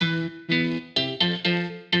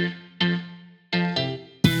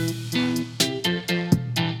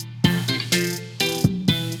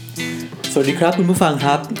สวัสดีครับคุณผู้ฟังค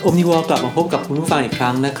รับ Omnivore กลับมาพบกับคุณผู้ฟังอีกค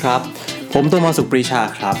รั้งนะครับผมโตมสุขปรีชา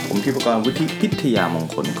ครับผมธีปกรณ์วุฒิพิทยามง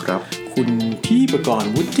คลครับคุณธีปกรณ์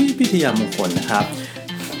วุฒิพิทยามงคลนะครับ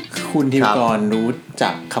คุณธีปกรณ์รู้จั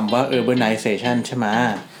กคำว่า Urbanization ใช่ไหม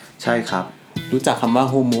ใช่ครับรู้จักคำว่า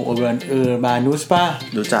Homo Urbanus ป่ะ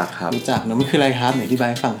รู้จักครับรู้จักนะมันคืออะไรครับไหนอธิบาย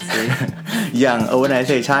ให้ฟังสิ อย่าง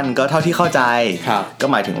Urbanization ก็เท่าที่เข้าใจก็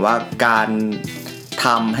หมายถึงว่าการ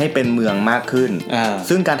ทำให้เป็นเมืองมากขึ้น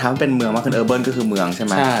ซึ่งการทำให้เป็นเมืองมากขึ้น urban ก็คือเมืองใช่ไ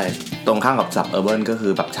หมใช่ตรงข้ามกับศัพท์ urban ก็คื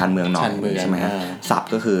อแบบชานเมืองหน่อยใช่ไหมศัพท์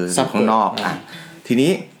ก็คือข้างนอกที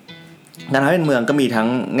นี้การทำให้เป็นเมืองก็มีทั้ง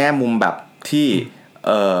แง่มุมแบบ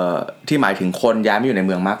ที่หมายถึงคนย้ายมาอยู่ในเ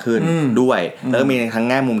มืองมากขึ้นด้วยแล้วก็มีทั้ง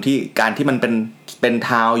แง่มุมที่การที่มันเป็นท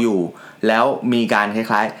าวน์อยู่แล้วมีการค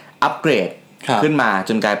ล้ายๆอัปเกรดขึ้นมา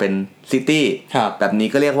จนกลายเป็นซิตี้แบบนี้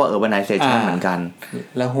ก็เรียกว่า urbanization เหมือนกัน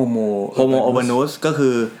แล้ว homo urbanus ก็คื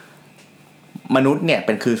อมนุษย์เนี่ยเ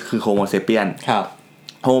ป็นคือ homo sapien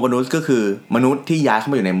homo urbanus ก็คือมนุษย์ที่ย้ายเข้า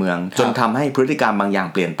มาอยู่ในเมืองจนทำให้พฤติกรรมบางอย่าง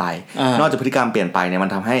เปลี่ยนไปนอกจากพฤติกรรมเปลี่ยนไปเนี่ยมัน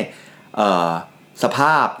ทำให้สภ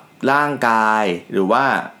าพร่างกายหรือว่า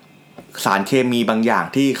สารเคมีบางอย่าง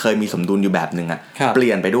ที่เคยมีสมดุลอยู่แบบนึงอ่ะเป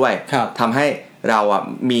ลี่ยนไปด้วยทำให้เราอ่ะ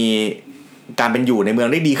มีการเป็นอยู่ในเมือง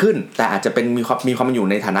ได้ดีขึ้นแต่อาจจะเป็นมีความเป็นอยู่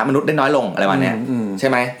ในฐานะมนุษย์ได้น้อยลงอะไรแบบนี้ใช่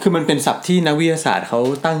ไหมคือมันเป็นศัพท์ที่นักวิทยาศาสตร์เขา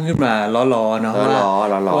ตั้งขึ้นมาล้อๆเนาะ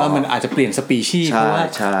ว่ามันอาจจะเปลี่ยนสปีชีส์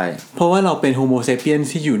เพราะว่าเราเป็นโฮโมเซเปียน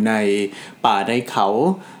ที่อยู่ในป่าในเขา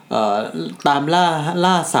ตาม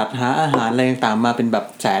ล่าสัตว์หาอาหารอะไรต่างๆมาเป็นแบบ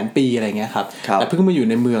แสนปีอะไรเงี้ยครับแต่เพิ่งมาอยู่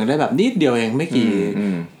ในเมืองได้แบบนิดเดียวเองไม่กี่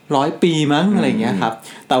100 ปีมั้งอะไรเงี้ยครับ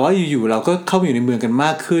แต่ว่าอยู่ๆเราก็เข้ามาอยู่ในเมืองกันม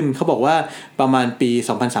ากขึ้นเขาบอกว่าประมาณปี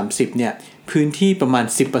2030เนี่ยพื้นที่ประมาณ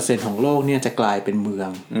 10% ของโลกเนี่ยจะกลายเป็นเมือง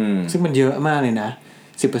ซึ่งมันเยอะมากเลยนะ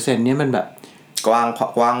 10% เนี่ยมันแบบก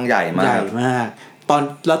ว้างใหญ่มาก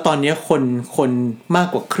แล้วตอนนี้คนมาก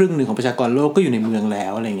กว่าครึ่งหนึ่งของประชากรโลกก็อยู่ในเมืองแล้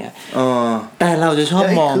วอะไรเงี้ยแต่เราจะชอบ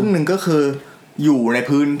มองครึ่งหนึ่งก็คืออยู่ใน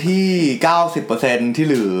พื้นที่ 90% ที่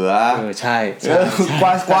เหลือใช่ก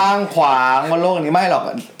ว้างขวางบนโลกนี้ไม่หรอก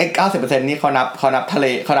ไอ้ 90% นี่เขานับทะเล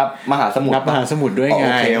เขานับมหาสมุทรนับมหาสมุทรด้วยไง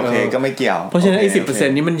โอเคก็ไม่เกี่ยวเพราะฉะนั้นไอ้ 10%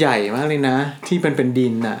 นี้มันใหญ่มากเลยนะที่เป็นดิ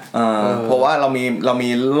นน่ะเพราะว่าเรามี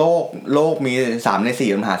โลกมี3ใน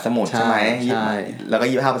4มหาสมุทรใช่มั้ยแล้วก็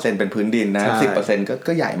 25% เป็นพื้นดินนะ 10%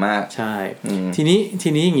 ก็ใหญ่มากใช่ทีนี้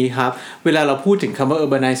อย่างงี้ครับเวลาเราพูดถึงคำว่า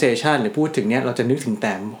urbanization หรือพูดถึงเนี้ยเราจะนึกถึงแ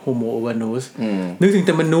ต่ homo urbanusนึกถึงแ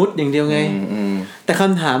ต่มนุษย์อย่างเดียวไงแต่ค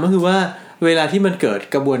ำถามก็คือว่าเวลาที่มันเกิด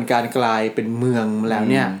กระบวนการกลายเป็นเมืองแล้ว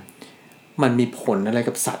เนี่ยมันมีผลอะไร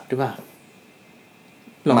กับสัตว์หรือเปล่า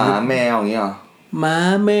หมาแมวอย่างเงี้ยหรอหมา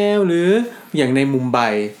แมวหรืออย่างในมุมไบ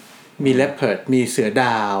มีเลปเพิร์ดมีเสือด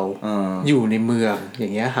าวอยู่ในเมืองอย่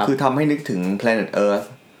างเงี้ยครับคือทำให้นึกถึง Planet Earth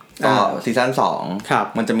ก็ซีซั่น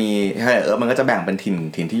2มันจะมีPlanet Earthมันก็จะแบ่งเป็น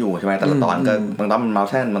ถิ่นที่อยู่ใช่ไหมแต่ละตอนก็บางตอนเป็น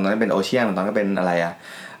Mountain บางตอนเป็น Ocean บางตอนก็เป็นอะไรอะ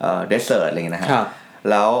Desert อะไรอย่างเงี้ยนะฮะ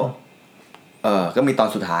แล้วก็มีตอน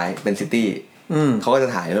สุดท้ายเป็นซิตี้เขาก็จะ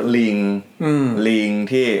ถ่ายลิง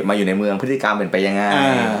ที่มาอยู่ในเมืองพฤติกรรมเป็นไปยังไง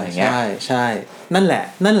อะไรเงี้ยใช่นั่นแหละ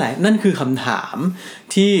นั่นคือคำถาม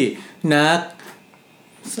ที่นัก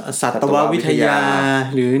สัตววิทยา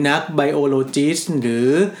หรือนักไบโอโลจิสต์หรือ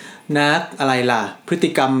นักอะไรล่ะพฤติ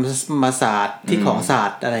กรรมศาสตร์ที่ของศาส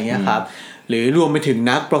ตร์อะไรเงี้ยครับหรือรวมไปถึง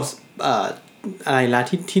นักอะไรล่ะ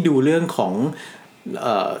ที่ดูเรื่องของ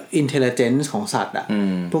intelligence ของสัตว์อ่ะ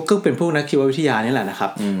พวกก็เป็นพวกนักชีววิทยานี่แหละนะครั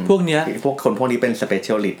บพวกเนี้ยพวกนี้เป็น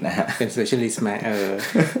specialist นะฮะเป็น specialist มั้ย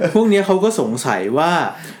พวกเนี้ยเขาก็สงสัยว่า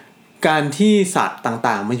การที่สัตว์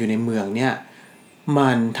ต่างๆมาอยู่ในเมืองเนี่ยมั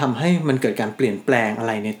นทำให้มันเกิดการเปลี่ยนแปลงอะไ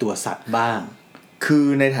รในตัวสัตว์บ้างคือ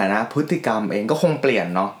ในฐานะพฤติกรรมเองก็คงเปลี่ยน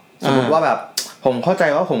เนาะสมมติว่าแบบผมเข้าใจ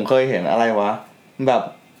ว่าผมเคยเห็นอะไรวะแบบ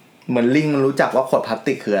เหมือนลิงมันรู้จักว่าขวดพลาส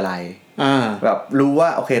ติกคืออะไรแบบรู้ว่า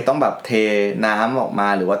โอเคต้องแบบเทน้ำออกมา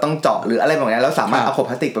หรือว่าต้องเจาะหรืออะไรแบบนี้แล้วสามารถเอาขวด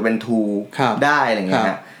พลาสติกไปเป็นทูได้อะไรเ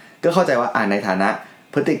งี้ยก็เข้าใจว่าในฐานะ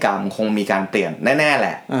พฤติกรรมคงมีการเปลี่ยนแน่ๆแหล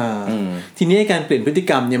ะทีนี้การเปลี่ยนพฤติ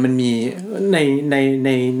กรรมเนี่ยมันมี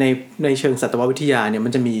ในเชิงสัตววิทยาเนี่ยมั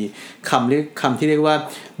นจะมีคำที่เรียกว่า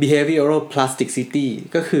behavioral plasticity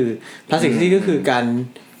ก็คือ plasticity ก็คือการ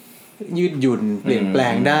ยืดหยุ่นเปลี่ยนแปล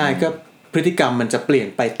งได้ก็พฤติกรรมมันจะเปลี่ยน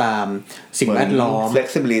ไปตามสิ่งแวดล้อม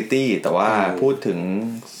flexibility แต่ว่าพูดถึง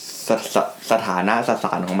สถานะสส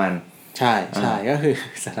ารของมันใช่ก็คือ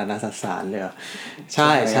สถานะสสารเลยใ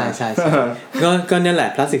ช่ก็นั่นแหละ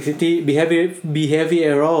plasticity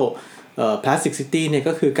behavioral plasticity เนี่ย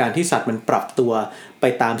ก็คือการที่สัตว์มันปรับตัวไป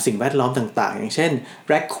ตามสิ่งแวดล้อมต่างๆอย่างเช่น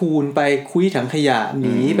แรคคูนไปคุ้ยถังขยะห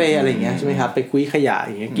มีไปอะไรอย่างเงี้ยใช่ไหมครับไปคุ้ยขยะ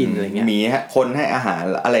อย่างเงี้ยกินอะไรเงี้ยหมีคนให้อาหาร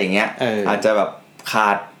อะไรอย่างเงี้ยอาจจะแบบขา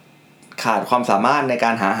ดความสามารถในก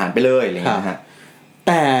ารหาอาหารไปเลยอะไรเงี้ยฮะ แ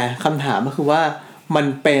ต่คำถามก็คือว่ามัน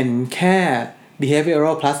เป็นแค่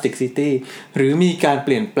behavioral plasticity หรือมีการเป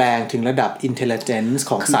ลี่ยนแปลงถึงระดับ intelligence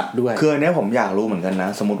ของสัตว์ด้วยคืออันนี้ผมอยากรู้เหมือนกันนะ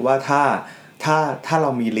สมมุติว่าถ้าเร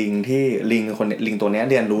ามีลิงที่ลิงตัวนี้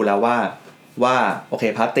เรียนรู้แล้วว่าโอเค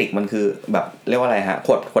พลาสติกมันคือแบบเรียกว่าอะไรฮะ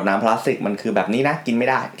ขวดน้ำพลาสติกมันคือแบบนี้นะกินไม่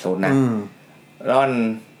ได้สมมตินะแล้ว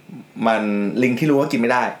มันลิงที่รู้ว่ากินไ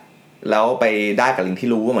ม่ได้แล้วไปได้กับลิงที่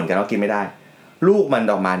รู้ว่าเหมือนกันว่ากินไม่ได้ลูกมัน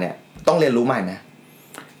ออกมาเนี่ยต้องเรียนรู้ใหม่นะ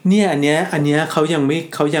เนี่ยอันเนี้ยเขายั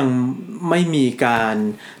งไม่มีการ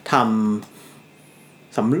ทำ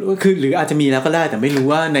คือหรืออาจจะมีแล้วก็ได้แต่ไม่รู้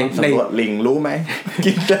ว่าในลิงรู้ไหม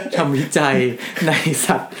กินได้ทำวิจัยใน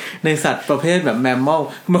สัตว์ประเภทแบบแมมมอล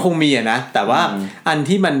มันคงมีอะนะแต่ว่าอัน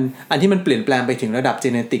ที่มันเปลี่ยนแปลงไปถึงระดับเจ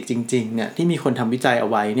เนติกจริงๆเนี่ยที่มีคนทำวิจัยเอา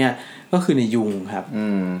ไว้เนี่ยก็คือในยุงครับ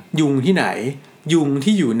ยุงที่ไหนยุง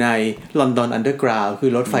ที่อยู่ในลอนดอนอันเดอร์กราวด์คื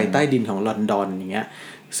อรถไฟใต้ดินของลอนดอนอย่างเงี้ย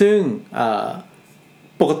ซึ่ง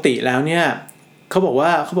ปกติแล้วเนี่ยเขาบอกว่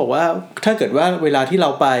าถ้าเกิดว่าเวลาที่เรา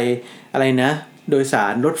ไปอะไรนะโดยสา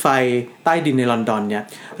รรถไฟใต้ดินในลอนดอนเนี่ย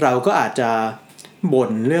เราก็อาจจะบ่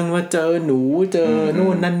นเรื่องว่าเจอหนูเจอโน่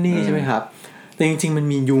นนั่นนี่ใช่ไหมครับแต่จริงๆมัน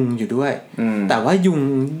มียุงอยู่ด้วยแต่ว่า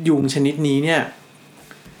ยุงชนิดนี้เนี่ย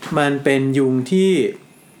มันเป็นยุงที่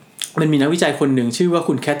มันมีนักวิจัยคนหนึ่งชื่อว่า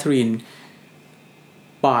คุณแคทเธอรีน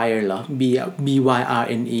ไบร์เหรอ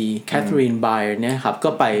BYRNE แคทเธอรีนไบร์เนี่ยครับก็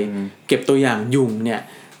ไปเก็บตัวอย่างยุงเนี่ย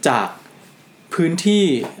จากพื้นที่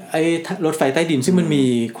ไอ้รถไฟใต้ดินซึ่งมันมี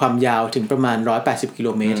ความยาวถึงประมาณ180กิโล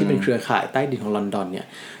เมตรที่เป็นเครือข่ายใต้ดินของลอนดอนเนี่ย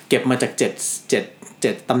เก็บมาจาก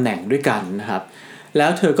7ตำแหน่งด้วยกันนะครับแล้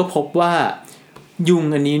วเธอก็พบว่ายุง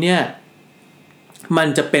อันนี้เนี่ยมัน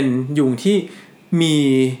จะเป็นยุงที่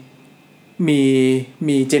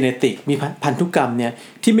มีเจเนติกมีพันธุกรรมเนี่ย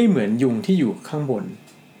ที่ไม่เหมือนยุงที่อยู่ข้างบน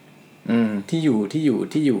ที่อ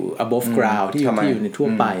ยู่ above ground ที่อยู่ในทั่ว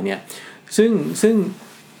ไปเนี่ยซึ่ง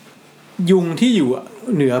ยุงที่อยู่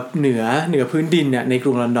เหนือพื้นดินเนี่ยในก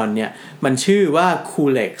รุงลอนดอนเนี่ยมันชื่อว่า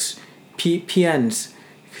Culex pipiens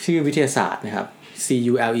ชื่อวิทยาศาสตร์นะครับ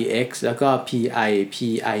Culex แล้วก็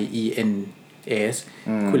Pipiens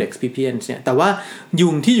Culex pipiens เนี่ยแต่ว่ายุ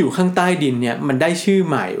งที่อยู่ข้างใต้ดินเนี่ยมันได้ชื่อ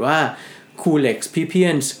ใหม่ว่า Culex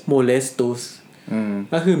pipiens molestus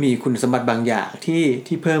ก็คือมีคุณสมบัติบางอย่าง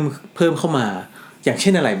ที่เพิ่มเข้ามาอย่างเ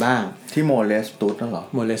ช่นอะไรบ้างที่ molestus นั่นเหรอ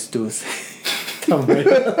molestus ทำ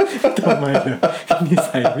ไมนิ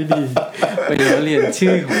สัยไม่ดีไปเรียน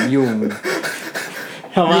ชื่อของยุง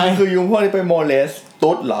ทำไมคือยุงพวกนี้ไปโมเลส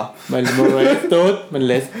ตุ๊ดเหรอมันโมเลสตุ๊ดมันเ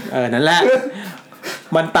ลสนั่นแหละ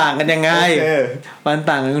มันต่างกันยังไง มัน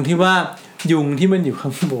ต่างกันตรงที่ว่ายุงที่มันอยู่ข้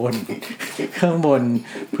างบน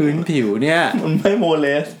พื้นผิวเนี่ยมันไม่โมเล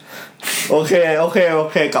สโอเค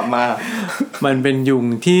กลับมามันเป็นยุง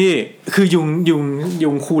ที่คือยุ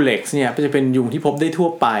งคูเล็กซ์เนี่ยจะเป็นยุงที่พบได้ทั่ว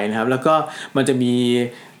ไปนะครับแล้วก็มันจะมี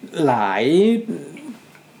หลาย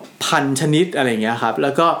พันชนิดอะไรเงี้ยครับแ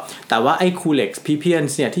ล้วก็แต่ว่าไอ้คูเล็กซ์พีเพียน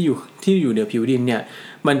เนี่ยที่อยู่เหนือผิวดินเนี่ย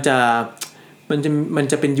มันจะ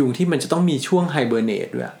เป็นยุงที่มันจะต้องมีช่วงไฮเบอร์เนต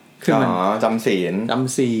ด้วยคือมันจำศีล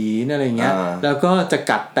อะไรเงี้ยแล้วก็จะ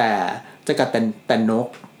กัดแต่นก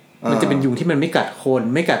มันจะเป็นยุงที่มันไม่กัดคน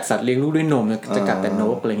ไม่กัดสัตว์เลี้ยงลูกด้วยนมจะกัดแต่น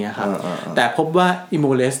กอะไรเงี้ยครับแต่พบว่าอิโม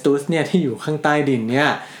เลสตุสเนี่ยที่อยู่ข้างใต้ดินเนี่ย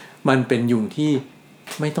มันเป็นยุงที่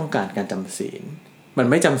ไม่ต้องการการจำศีลมัน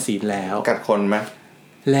ไม่จำศีลแล้วกัดคนไหม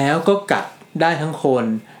แล้วก็กัดได้ทั้งคน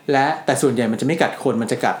แต่ส่วนใหญ่มันจะไม่กัดคนมัน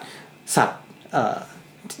จะกัดสัตว์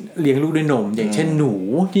เลี้ยงลูกด้วยนมอย่างเช่นหนู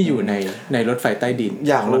ที่อยู่ในรถไฟใต้ดิน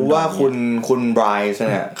อยากรู้ว่าคุณไบรซ์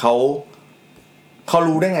เนี่ยเขา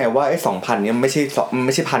รู้ได้ไงว่าไอ้ 2,000 เนี่ยไม่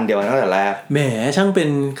ใช่พันเดียวกันตั้งแต่แรกแหมช่างเป็น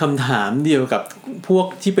คำถามเดียวกับพวก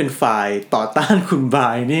ที่เป็นฝ่ายต่อต้านคุณไบร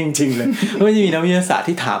ซ์นี่จริงๆเลยเพราะจะมีนักวิทยาศาสตร์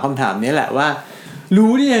ที่ถามคำถามนี้แหละว่า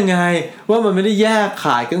รู้ได้ยังไงว่ามันไม่ได้แยกข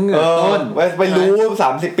ายกันเงินต้นไปรู้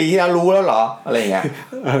30ปีที่แล้วรู้แล้วเหรออะไรเงี้ย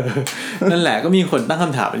นั่นแหละก็มีคนตั้งค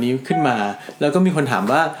ำถามอันนี้ขึ้นมาแล้วก็มีคนถาม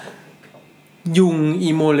ว่ายุง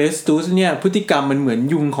อีโมเลสตุสเนี่ยพฤติกรรมมันเหมือน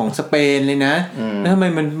ยุงของสเปนเลยนะแล้วทำไม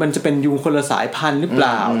มันจะเป็นยุงคนละสายพันธุ์หรือเป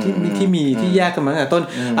ล่าที่แยกกันมาตั้งแต่ต้น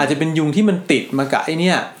อาจจะเป็นยุงที่มันติดมากับไอ้เ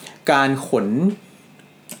นี่ยการขน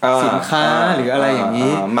สินค้าหรืออะไรอย่าง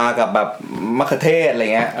นี้มากับแบบมะเขือเทศอะไร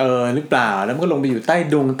เงี้ยหรือเปล่าแล้วมันก็ลงไปอยู่ใต้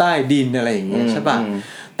ดินอะไรอย่างเงี้ยใช่ป่ะ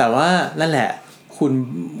แต่ว่านั่นแหละคุณ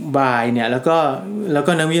บายเนี่ยแล้วก็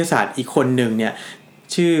นักวิทยาศาสตร์อีกคนหนึ่งเนี่ย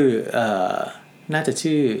ชื่อน่าจะ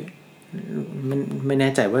ชื่อไม่แน่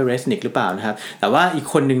ใจว่าเรสนิกหรือเปล่านะครับแต่ว่าอีก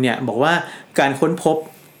คนหนึ่งเนี่ยบอกว่าการค้นพบ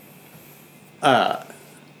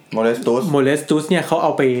โมเลสตุสเนี่ยเขาเอ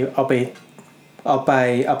า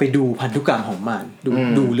ไปดูพันธุกรรมของมัน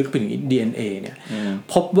ดูลึกไปถึง DNA เนี่ย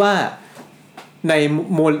พบว่า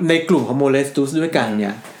ในกลุ่มของโมเลสตุสด้วยกันเนี่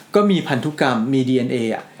ย ก็มีพันธุกรรมมี DNA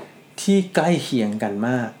อ่ะที่ใกล้เคียงกันม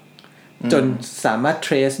ากจนสามารถ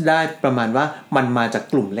trace ได้ประมาณว่ามันมาจาก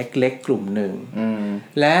กลุ่มเล็กๆกลุ่มหนึ่ง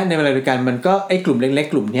และในเวลาเดียวกันมันก็ไอ้กลุ่มเล็ก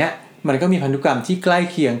ๆกลุ่มเนี้ยมันก็มีพันธุกรรมที่ใกล้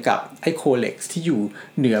เคียงกับไอ้โคเล็กซ์ที่อยู่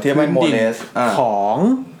เหนือพื้นดินของ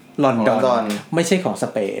ลอนดอนไม่ใช่ของส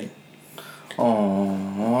เปนอ๋อ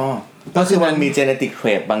ก็คือมันมี genetic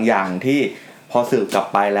trait บางอย่างที่พอสืบกลับ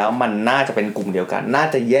ไปแล้วมันน่าจะเป็นกลุ่มเดียวกันน่า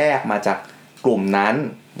จะแยกมาจากกลุ่มนั้น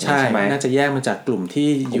ใช่ไหมน่าจะแยกมาจากกลุ่มที่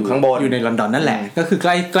อยู่ข้างบนอยู่ในลอนดอนนั่นแหละก็คือใ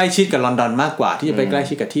กล้ชิดกับลอนดอนมากกว่าที่จะไปใกล้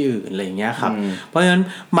ชิดกับที่อื่นอะไรอย่างเงี้ยครับเพราะฉะนั้น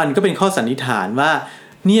มันก็เป็นข้อสันนิษฐานว่า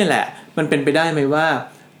เนี่ยแหละมันเป็นไปได้ไหมว่า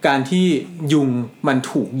การที่ยุงมัน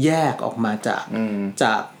ถูกแยกออกมาจา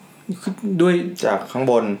กด้วยจากข้าง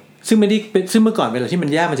บนซึ่งไม่ได้ซึ่งเมื่อก่อนเวลาที่มัน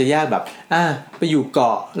แยกมันจะแยกแบบไปอยู่เก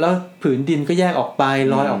าะแล้วผืนดินก็แยกออกไป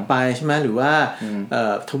ลอยออกไปใช่ไหมหรือว่า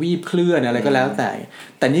ทวีปเคลื่อนอะไรก็แล้วแ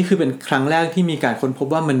ต่นี่คือเป็นครั้งแรกที่มีการค้นพบ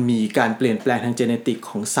ว่ามันมีการเปลี่ยนแปลงทางเจเนติก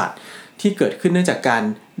ของสัตว์ที่เกิดขึ้นเนื่องจาก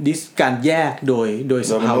การแยกโดย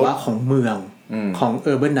สภาวะของเมืองของ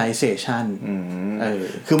Urbanization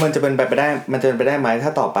คือมันจะเป็นไปได้ไหมถ้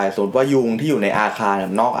าต่อไปสมมติว่ายุงที่อยู่ในอาคารกั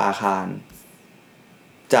บนอกอาคาร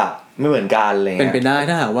จะไม่เหมือนกันเลยเป็นไปได้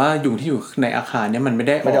ถ้าหากว่ายุงที่อยู่ในอาคารเนี่ยมันไม่ไ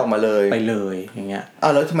ด้ออกมาเลยไปเลยอย่างเงี้ย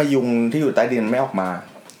แล้วทำไมยุงที่อยู่ใต้ดินไม่ออกมา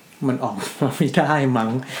มันออกมาไม่ได้มั้ง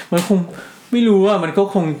มันคงไม่รู้ว่ามันก็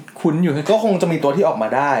คงคุ้นอยู่ก็คงจะมีตัวที่ออกมา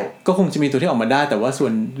ได้ก็คงจะมีตัวที่ออกมาได้แต่ว่าส่ว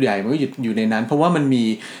นใหญ่มันก็อยู่ในนั้นเพราะว่ามั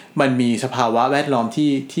นมีสภาวะแวดล้อม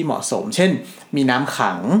ที่เหมาะสมเช่นมีน้ำ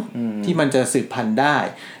ขังที่มันจะสืบพันธุ์ได้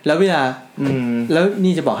แล้วเวลาแล้ว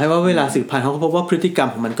นี่จะบอกให้ว่าเวลาสืบพันธุ์เขาก็พบว่าพฤติกรรม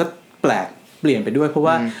ของมันก็แปลกเปลี่ยนไปด้วยเพราะ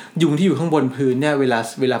ว่ายุงที่อยู่ข้างบนพื้นเนี่ยเ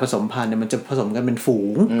วลาผสมพันธุ์เนี่ยมันจะผสมกันเป็นฝู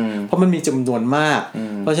งเพราะมันมีจำนวนมาก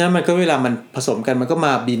เพราะฉะนั้นมันก็เวลามันผสมกันมันก็ม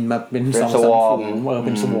าบินมาเป็น2-3ฝูงเ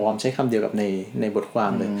ป็นสวอร์มใช้คำเดียวกับในบทควา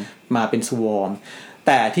มเลยมาเป็นสวอร์มแ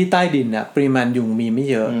ต่ที่ใต้ดินน่ะปริมาณยุงมีไม่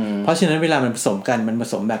เยอะเพราะฉะนั้นเวลามันผสมกันมันผ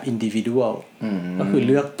สมแบบ individual ก็คือเ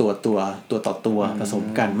ลือกตัวต่อตัวผสม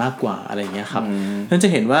กันมากกว่าอะไรอย่างเงี้ยครับนั่นจะ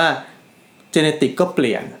เห็นว่าเจเนติกก็เป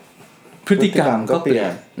ลี่ยนพฤติกรรมก็เปลี่ย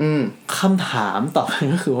นคำถามต่อไป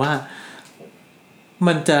ก็คือว่า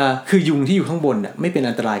มันจะคือยุงที่อยู่ข้างบนเนี่ยไม่เป็น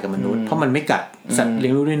อันตรายกับมนุษย์เพราะมันไม่กัดสัตว์เลี้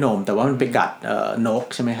ยงลูกด้วยนมแต่ว่ามันไปกัดนก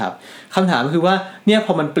ใช่ไหมครับคำถามก็คือว่าเนี่ยพ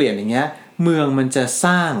อมันเปลี่ยนอย่างเงี้ยเมืองมันจะส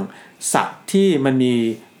ร้างสัตว์ที่มันมี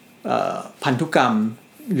พันธุกรรม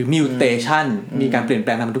หรือมิวเทชันมีการเปลี่ยนแป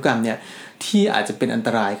ลงทางพันธุกรรมเนี่ยที่อาจจะเป็นอันต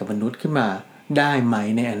รายกับมนุษย์ขึ้นมาได้ไหม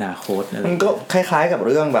ในอนาคตมันก็คล้ายๆกับเ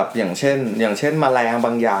รื่องแบบอย่างเช่นแมลงบ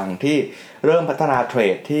างอย่างที่เริ่มพัฒนาเทร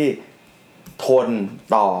ดที่ทน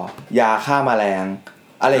ต่อยาฆ่าแมลง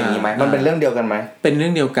อะไรอย่างนี้ไหมมันเป็นเรื่องเดียวกันไหมเป็นเรื่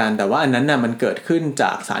องเดียวกันแต่ว่าอันนั้นน่ะมันเกิดขึ้นจ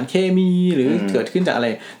ากสารเคมีหรือเกิดขึ้นจากอะไร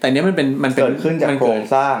แต่เนี้ยมันเกิดขึ้นจากโครง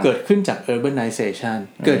สร้างเกิดขึ้นจาก urbanization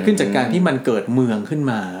เกิดขึ้นจากการที่มันเกิดเมืองขึ้น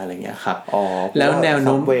มาอะไรเงี้ยครับแล้วแนวโ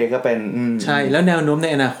น้มก็เป็นใช่แล้วแนวโน้มใน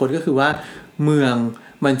อนาคตก็คือว่าเมือง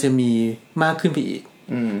มันจะมีมากขึ้นไปอีก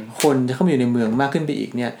คนจะเข้ามาอยู่ในเมืองมากขึ้นไปอี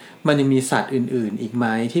กเนี่ยมันยังมีสัตว์อื่นๆอีกไหม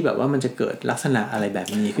ที่แบบว่ามันจะเกิดลักษณะอะไรแบบ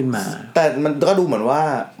นี้ขึ้นมาแต่มันก็ดูเหมือนว่า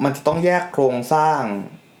มันจะต้องแยกโครงสร้าง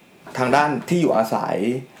ทางด้านที่อยู่อาศัย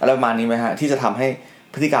อะไรประมาณนี้ไหมฮะที่จะทำให้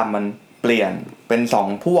พฤติกรรมมันเปลี่ยนเป็น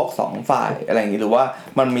2 ฝ่ายอะไรอย่างนี้หรือว่า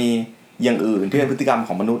มันมีอย่างอื่นที่เป็นพฤติกรรมข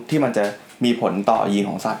องมนุษย์ที่มันจะมีผลต่อยีน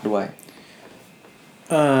ของสัตว์ด้วย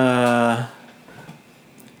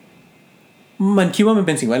มันคิดว่ามันเ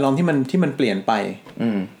ป็นสิ่งแวดล้อมที่มันเปลี่ยนไป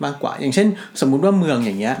มากกว่าอย่างเช่นสมมุติว่าเมืองอ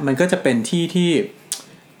ย่างเงี้ยมันก็จะเป็นที่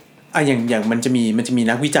อย่างมันจะมี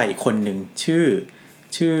นักวิจัยอีกคนหนึ่ง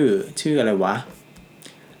ชื่ออะไรวะ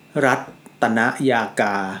รัตนยาก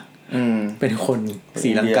าเป็นคนศรี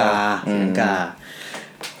ลังกา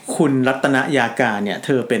คุณรัตนยากาเนี่ยเธ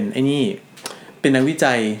อเป็นไอ้นี่เป็นนักวิ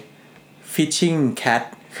จัย fishing cat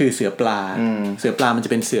คือเสือปลามันจะ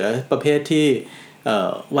เป็นเสือประเภทที่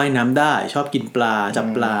ว่ายน้ำได้ชอบกินปลาจับ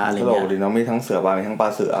ปลาอะไรเงี้ยดีเนาะมีทั้งเสือปลามีทั้งปลา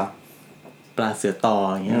เสือตอ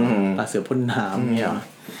อย่างเงี้ยปลาเสือพ่นน้ำอย่างเงี้ย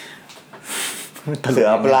เสือ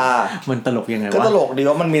ปลามันตลกยังไงวะก็ตลกดี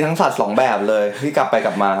ว่ามันมีทั้งสัตว์2แบบเลยที่กลับไปก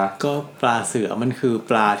ลับมาก็ปลาเสือมันคือ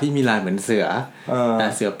ปลาที่มีลายเหมือนเสือแต่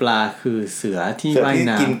เสือปลาคือเสือที่ว่าย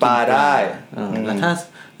น้ำกินปลาได้แล้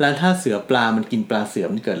วถ้าเสือปลามันกินปลาเสือ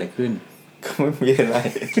มันเกิดอะไรขึ้นก็ไม่มีอะไร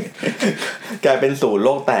กลายเป็นศูนย์โล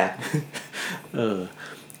กแตก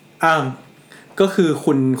ก็คือ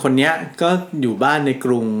คุณคนเนี้ยก็อยู่บ้านในก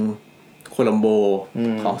รุงโคลัมโบ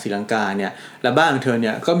ของศรีลังกาเนี่ยแล้วบ้านของเธอเ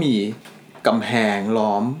นี่ยก็มีกำแพง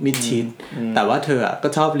ล้อมมิดชิดแต่ว่าเธอก็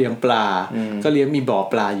ชอบเลี้ยงปลาก็เลี้ยงมีบ่อ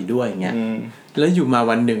ปลาอยู่ด้วยอย่างเงี้ยแล้วอยู่มา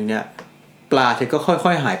วันหนึ่งเนี่ยปลาเธอก็ค่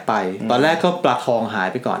อยๆหายไปตอนแรกก็ปลาทองหาย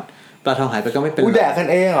ไปก่อนปลาทองหายไปก็ไม่เป็นแดกกัน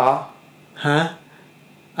เองเหรอฮะ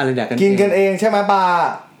อะไรแดกกันกินกันเองใช่ไหมปลา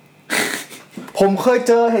ผมเคย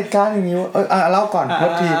เจอเหตุการณ์อย่างนี้เล่าก่อนพอ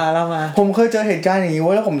ดีผมเคยเจอเหตุการณ์อย่างนี้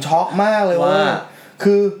แล้วผมช็อกมากเลยว่า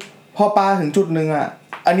คือพอปลาถึงจุดนึงอ่ะ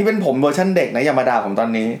อันนี้เป็นผมเวอร์ชันเด็กนะอย่ามาด่าผมตอน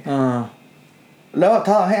นี้แล้วแบบ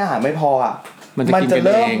ถ้าเราให้อาหารไม่พออ่ะมันจะเ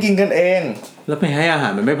ริ่มกินกันเองแล้วไปให้อาหา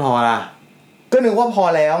รมันไม่พอล่ะก็นึกว่าพอ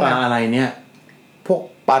แล้วปลาอะไรเนี่ยพวก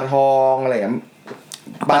ปลาทองอะไรอย่าง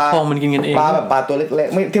ปลาทองมันกินกันเองปลาแบบปลาตัวเล็ก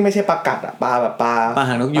ๆที่ไม่ใช่ปลากัดอ่ะปลาแบบปลา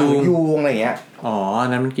หางนกยูงอะไรอย่างเงี้ยอ๋อ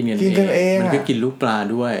นั้นมันกินกันเองมันก็กินลูกปลา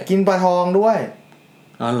ด้วยกินปลาทองด้วย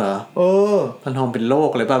อ๋อเหรอปลาทองเป็นโรค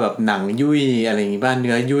เลยป่ะแบบหนังยุ่ยอะไรอย่างงี้ป่ะเ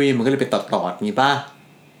นื้อยุ่ยมันก็เลยไปตอดๆงี้ป่ะ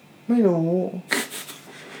ไม่รู้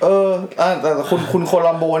แต่คุณโค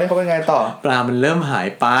ลัมโบนี่เขาเป็นไงต่อปลามันเริ่มหาย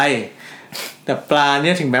ไปแต่ปลาเ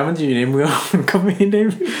นี่ยถึงแม้มันจะอยู่ในเมืองมันก็ไม่ได้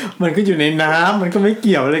มันก็อยู่ในน้ำมันก็ไม่เ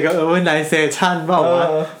กี่ยวเลยกับurbanization เปล่าวะ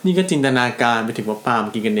นี่ก็จินตนาการไปถึงว่าปลามั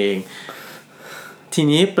นกินกันเองที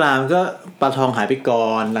นี้ปลาก็ปลาทองหายไปก่อ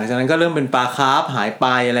นหลังจากนั้นก็เริ่มเป็นปลาคาร์ฟหายไป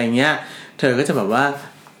อะไรเงี้ยเธอก็จะแบบว่า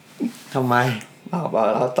ทำไมเร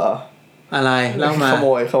าต่ออะไรเล่ามาขโม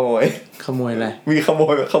ยอะไรมีขโ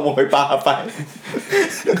มยปลาไป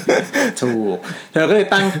ถูกเธอก็เลย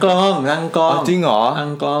ตั้งกล้องจริงเหรอตั้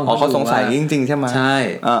งกล้องเขาสงสัยจริงๆใช่ไหมใช่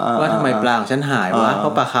ว่าทำไมปลาของฉันหายวะเพรา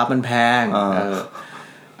ะปลาคาร์ฟมันแพง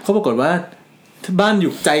เขาปรากฏว่าบ้านอ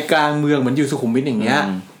ยู่ใจกลางเมืองเหมือนอยู่สุขุมวิทอย่างเงี้ย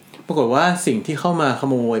ปรากฏว่าสิ่งที่เข้ามาข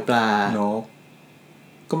โมยปลานก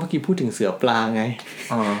ก็เมื่อกี้พูดถึงเสือปลาไง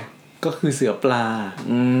ก็คือเสือปลา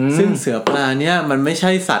ซึ่งเสือปลาเนี่ยมันไม่ใ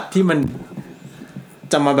ช่สัตว์ที่มัน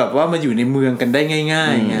จะมาแบบว่ามาอยู่ในเมืองกันได้ง่า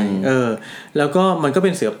ยๆไงแล้วก็มันก็เ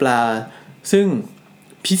ป็นเสือปลาซึ่ง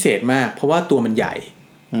พิเศษมากเพราะว่าตัวมันใหญ่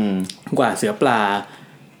กว่าเสือปลา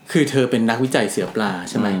คือเธอเป็นนักวิจัยเสือปลา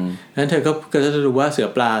ใช่ไหมนั้นเธอก็จะรู้ว่าเสือ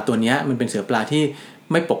ปลาตัวเนี้ยมันเป็นเสือปลาที่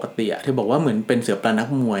ไม่ปกติอ่ะเธอบอกว่าเหมือนเป็นเสือปลานัก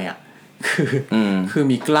มวยอ่ะคือ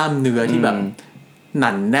มีกล้ามเนื้อที่แบบหน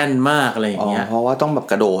าแน่นมากอะไรอย่างเงี้ยเพราะว่าต้องแบบ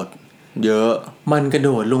กระโดดเยอะมันกระโด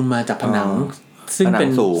ดลงมาจากผนังซึ่งเป็น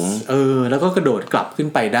สูงแล้วก็กระโดดกลับขึ้น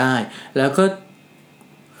ไปได้แล้วก็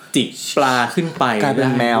จิกปลาขึ้นไปกลายเป็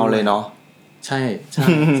นแมวเลยเนาะใช่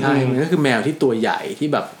มันก็คือแมวที่ตัวใหญ่ที่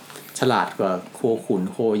แบบฉลาดกว่าโคขุน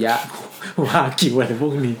โคยะวากิวอะไรพว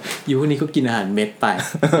กนี้อยู่พวกนี้ก็กินอาหารเม็ดไป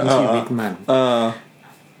ชีวิตมัน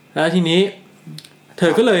แล้วทีนี้เธ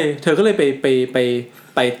อก็เลย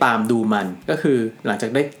ไปตามดูมันก็คือหลังจา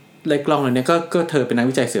กได้กล้องแล้วเนี่ยก็เธอเป็นนัก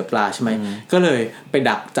วิจัยเสือปลาใช่ไหมก็เลยไป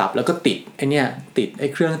ดักจับแล้วก็ติดไอ้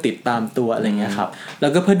เครื่องติดตามตัวอะไรเงี้ยครับแล้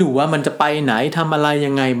วก็เพื่อดูว่ามันจะไปไหนทำอะไร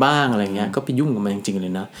ยังไงบ้างอะไรเงี้ยก็ไปยุ่งกับมันจริงๆเล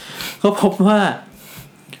ยนะก็พบว่า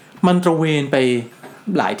มันตระเวนไป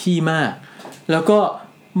หลายที่มากแล้วก็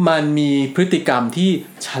มันมีพฤติกรรมที่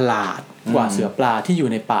ฉลาดกว่าเสือปลาที่อยู่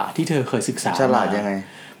ในป่าที่เธอเคยศึกษาฉลาดยังไง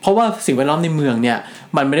เพราะว่าสิ่งแวดล้อมในเมืองเนี่ย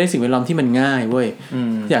มันไม่ได้สิ่งแวดล้อมที่มันง่ายเว้ย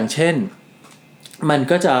อย่างเช่นมัน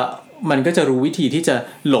ก็จะรู้วิธีที่จะ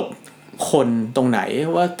หลบคนตรงไหน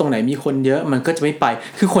ว่าตรงไหนมีคนเยอะมันก็จะไม่ไป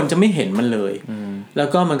คือคนจะไม่เห็นมันเลยแล้ว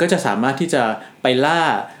ก็มันก็จะสามารถที่จะไปล่า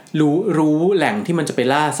รู้แหล่งที่มันจะไป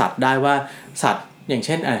ล่าสัตว์ได้ว่าสัตว์อย่างเ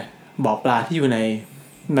ช่นบ่อปลาที่อยู่ใน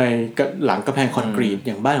หลังกำแพงคอนกรีตอ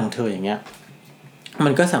ย่างบ้านของเธออย่างเงี้ยมั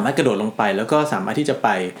นก็สามารถกระโดดลงไปแล้วก็สามารถที่จะไป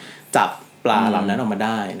จับปลาเหล่านั้นออกมาไ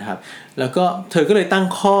ด้นะครับแล้วก็เธอก็เลยตั้ง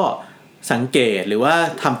ข้อสังเกตหรือว่า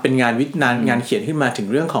ทำเป็นงานเขียนขึ้นมาถึง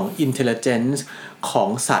เรื่องของ intelligence ของ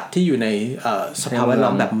สัตว์ที่อยู่ในสภาพแวดล้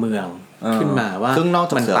อมแบบเมืองขึ้นมาว่าซึ่งนอก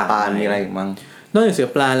จากเสือปลามีอะไรอีกมั้งนอกจากเสือ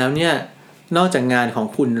ปลาแล้วเนี่ยนอกจากงานของ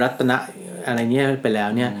คุณรัตนะอะไรเนี่ยไปแล้ว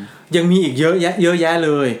เนี่ยยังมีอีกเยอะแยะเ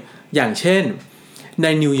ลยอย่างเช่นใน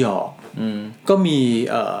นิวยอร์กก็มี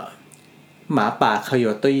หมาป่าคายโย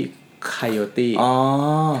ตี้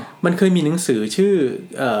มันเคยมีหนังสือชื่อ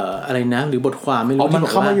อะไรนะหรือบทความไม่รู้ที่บอกว่ามัน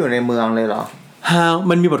เข้ามาอยู่ในเมืองเลยเหรอ How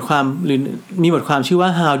มันมีบทความหรือมีบทความชื่อว่า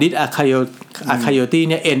How did a coyote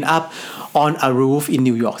เนี่ย end up on a roof in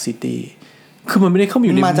New York City คือมันไม่ได้เข้ามาอ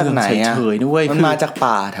ยู่ในเมืองเฉยๆนะเว้ยมันมาจาก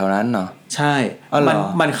ป่าแถวนั้นเหรอใช่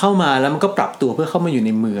มันเข้ามาแล้วมันก็ปรับตัวเพื่อเข้ามาอยู่ใน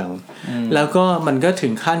เมืองแล้วก็มันก็ถึ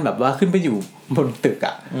งขั้นแบบว่าขึ้นไปอยู่บนตึก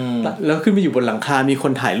อ่ะแล้วขึ้นไปอยู่บนหลังคามีค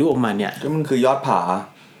นถ่ายรูปออกมาเนี่ยก็มันคือยอดผา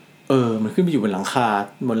มันขึ้นไปอยู่บนหลังค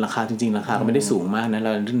าจริงๆหลังคาก็ไม่ได้สูงมากนะเร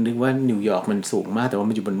านึกว่านิวยอร์กมันสูงมากแต่ว่า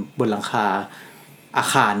มันอยู่บนหลังคาอา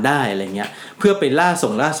คารได้อะไรเงี้ยเพื่อไปล่า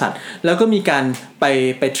สัตว์แล้วก็มีการ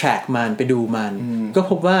ไป track มันไปดูมันก็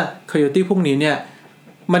พบว่าคอยโยตี้พวกนี้เนี่ย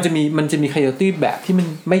มันจะมีคอยโยตี้แบบที่มัน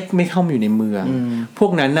ไม่เข้ามาอยู่ในเมืองพว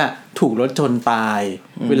กนั้นน่ะถูกรถชนตาย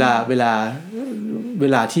เว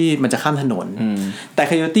ลาที่มันจะข้ามถนนแต่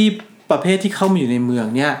คอยโยตี้ประเภทที่เข้ามาอยู่ในเมือง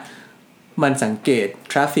เนี่ย มันสังเกต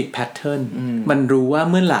traffic pattern มันรู้ว่า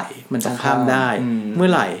เมื่อไหร่มันจะข้ามได้เมื่อ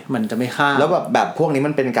ไหร่มันจะไม่ข้ามแล้วแบบพวกนี้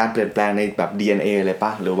มันเป็นการเปลี่ยนแปลงในแบบ DNA เลยป่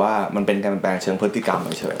ะหรือว่ามันเป็นการเปลี่ยนแปลงเชิงพฤติกรรม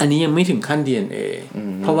เฉยอันนี้ยังไม่ถึงขั้น DNA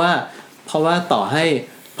เพราะว่าต่อให้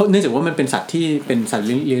เพราะเนื่องจากว่ามันเป็นสัตว์ที่เป็นสัตว์เ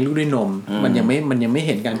ลี้ยงลูกด้วยนมมันยังไม่เ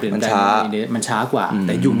ห็นการเปลี่ยนแปลงมันช้ากว่าแ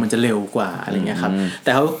ต่ยุงมันจะเร็วกว่าอะไรเงี้ยครับแ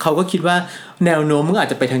ต่เขาก็คิดว่าแนวโน้มมันอาจ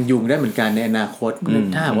จะไปทางยุงได้เหมือนกันในอนาคต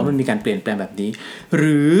ถ้าหากว่ามันมีการเปลี่ยนแปลงแบบนี้ห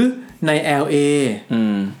รือใน LA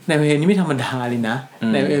ใน LA นี่ไม่ธรรมดาเลยนะ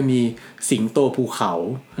ใน LA มีสิงโตภูเขา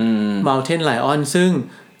Mountain Lion ซึ่ง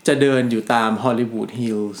จะเดินอยู่ตาม Hollywood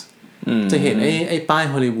Hillsจะเห็นไอ้ป้าย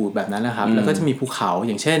ฮอลลีวูดแบบนั้นนะครับแล้วก็จะมีภูเขาอ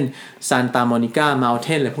ย่างเช่นซานตาโมนิกาเมลเท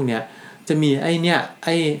นอะไรพวกเนี้ยจะมีไอ้เนี่ย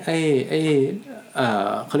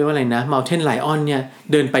เขาเรียกว่าอะไรนะ Mountain Lion เนี่ย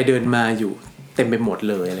เดินไปเดินมาอยู่เต็มไปหมด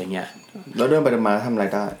เลยอะไรเงี้ยแล้วเดินไปเดินมาทำอะไร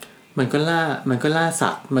ได้มันก็ล่า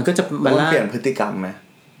สัตว์มันก็จะมันเปลี่ยนพฤติกรรมไหม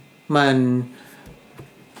มัน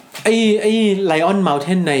ไอ้ Lion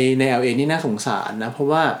Mountain ใน LA นี่น่าสงสารนะเพราะ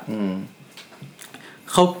ว่า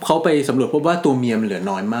เขาไปสำรวจพบว่าตัวเมียมันเหลือ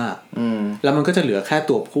น้อยมากแล้วมันก็จะเหลือแค่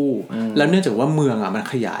ตัวผู้แล้วเนื่องจากว่าเมืองมัน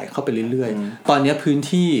ขยายเข้าไปเรื่อยๆตอนนี้พื้น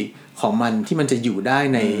ที่ของมันที่มันจะอยู่ได้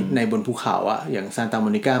ในบนภูเขาอย่างซานตาโม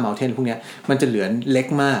นิกาเมลเทนพวกเนี้ยมันจะเหลือเล็ก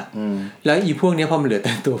มากแล้วอีพวกนี้พอมันเหลือแ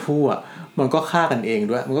ต่ตัวผู้มันก็ฆ่ากันเอง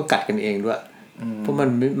ด้วยมันก็กัดกันเองด้วยเพราะมัน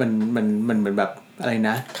เหมือนแบบอะไร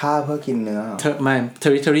นะฆ่าเพื่อกินเนื้อไม่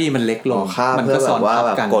territory มันเล็กลงมันก็สอนว่าแ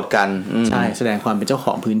บบกดกันใช่แสดงความเป็นเจ้าข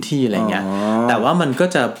องพื้นที่อะไรเงี้ยแต่ว่ามันก็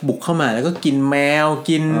จะบุกเข้ามาแล้วก็กินแมว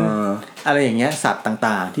กินอะไรอย่างเงี้ยสัตว์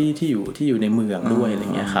ต่างๆที่อยู่ในเมืองด้วยอะไร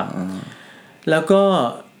เงี้ยครับแล้วก็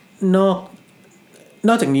น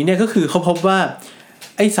อกจากนี้เนี่ยก็คือเขาพบว่า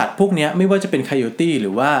ไอสัตว์พวกเนี้ยไม่ว่าจะเป็นไคโยตี้ห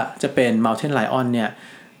รือว่าจะเป็น Mountain Lion เนี่ย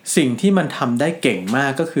สิ่งที่มันทำได้เก่งมา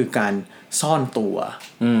กก็คือการซ่อนตัว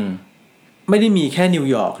ไม่ได้มีแค่นิว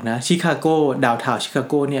ยอร์กนะชิคาโกดาวน์ทาวน์ชิคา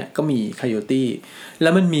โกเนี่ยก็มีไคโยตี้แล้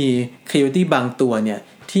วมันมีไคโยตี้บางตัวเนี่ย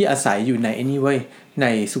ที่อาศัยอยู่ในไอ้นี่เว้ยใน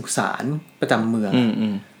สุสานประจำเมือง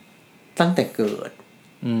ตั้งแต่เกิด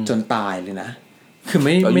จนตายเลยนะคือไ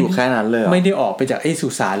ม่อยู่แค่นั้นเลยไม่ได้ออกไปจากไอ้สุ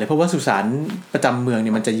สานเลยเพราะว่าสุสานประจำเมืองเ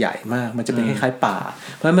นี่ยมันจะใหญ่มากมันจะเป็นคล้ายๆป่า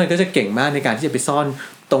เพราะมันก็จะเก่งมากในการที่จะไปซ่อน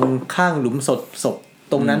ตรงข้างหลุมศพ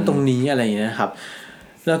ตรงนั้นตรงนี้อะไรอย่างเงี้ยนะครับ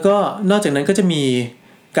แล้วก็นอกจากนั้นก็จะมี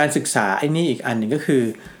การศึกษาไอ้นี่อีกอันหนึ่งก็คือ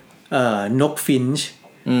นกฟินช์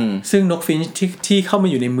ซึ่งนกฟินช์ที่เข้ามา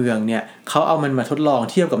อยู่ในเมืองเนี่ยเขาเอามันมาทดลอง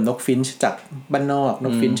เทียบกับนกฟินช์จากบ้านนอกน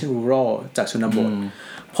กฟินช์รูรัลจากชนบท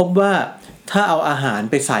พบว่าถ้าเอาอาหาร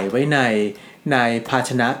ไปใส่ไว้ในภา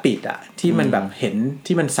ชนะปิดที่มันแบบเห็น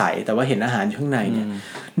ที่มันใสแต่ว่าเห็นอาหารอยู่ข้างในเนี่ย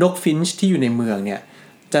นกฟินช์ที่อยู่ในเมืองเนี่ย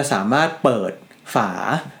จะสามารถเปิดฝา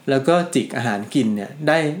แล้วก็จิกอาหารกินเนี่ย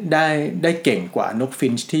ได้เก่งกว่านกฟิ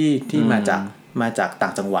นช์ที่มาจากต่า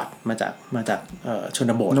งจังหวัดมาจากช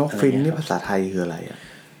นบทนกฟินช์นี่ภาษาไทยคืออะไร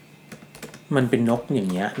มันเป็นนกอย่า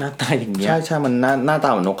งเงี้ยหน้าตาอย่างเงี้ยใช่มันหน้าตา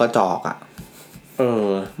เหมือนนกกระจอก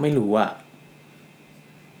ไม่รู้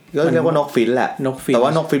ก็เรียกว่านกฟินช์แหละแต่ว่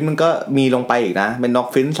านกฟินช์มันก็มีลงไปอีกนะเป็นนก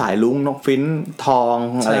ฟินช์สายลุ้งนกฟินช์ทอง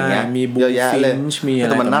อะไรเงี้ยมีบูฟินช์มีอะไร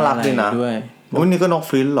แต่มันน่ารักด้วยนะอุ้ยนี่ก็นก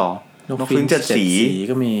ฟินช์หรอนกฟินช์7 สี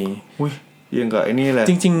ก็มีอุ้ยยังกับไอ้นี่เลย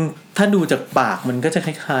จริงๆถ้าดูจากปากมันก็จะค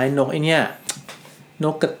ล้ายๆนกไอ้เนี่ยน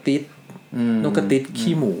กกระติด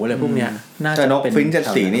ขี้หมูอะไรพวกเนี้ยน่าจะเป็นนกฟินช์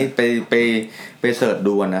7 สีนี่ไปเสิร์ช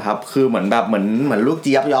ดูนะครับคือเหมือนแบบเหมือนลูกเ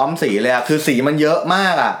จี๊ยบย้อมสีเลยคือสีมันเยอะมา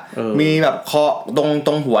กมีแบบคอต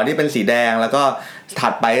รงหัวที่เป็นสีแดงแล้วก็ถั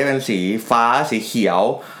ดไปเป็นสีฟ้าสีเขียว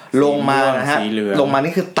ลงมานะฮะลงมา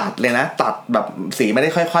นี่คือตัดเลยนะตัดแบบสีไม่ได้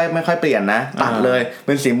ไม่ค่อยเปลี่ยนนะตัดเลยเ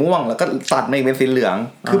ป็นสีม่วงแล้วก็ตัดมาอีกเป็นสีเหลือง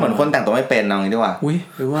คือเหมือนคนแต่งตัวไม่เป็นอย่างนี้ดีกว่าอุ้ย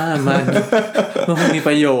หรือว่ามันคงมีป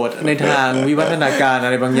ระโยชน์ในทางวิวัฒนาการอะ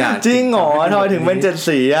ไรบางอย่างจริงเหรอทำไมถึงเป็น7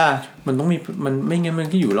 สีมันต้องมีมันไม่งั้นมัน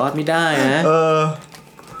ก็อยู่รอดไม่ได้นะ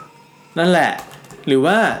นั่นแหละหรือ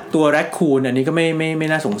ว่าตัวแรคคูนอันนี้ก็ไม่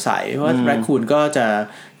น่าสงสัยเพราะว่าแรคคูนก็จะ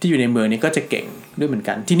ที่อยู่ในเมืองนี้ก็จะเก่งด้วยเหมือน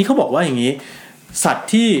กันทีนี้เขาบอกว่าอย่างนี้สัตว์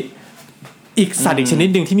ที่อีกชนิด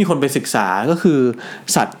หนึ่งที่มีคนไปศึกษาก็คือ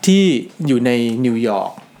สัตว์ที่อยู่ในนิวยอร์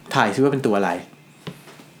กถ่ายซิว่าเป็นตัวอะไร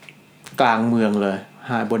กลางเมืองเลย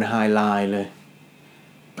บนไฮไลน์เลย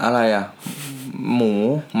อะไรหมู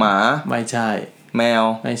หมาไม่ใช่แมว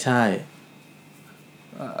ไม่ใช่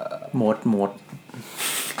มด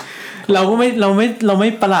เราไม่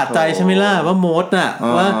ประหลาดใจใช่ไหมล่ะว่ามด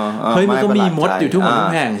ว่าเฮ้ยมันก็มีมดอยู่ทุก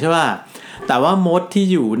แห่งใช่ป่ะแต่ว่ามดที่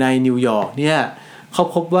อยู่ในนิวยอร์กเนี่ยเขา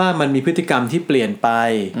พบว่ามันมีพฤติกรรมที่เปลี่ยนไป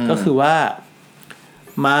ก็คือว่า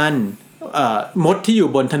มันมดที่อยู่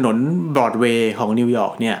บนถนนบรอดเวย์ของนิวยอ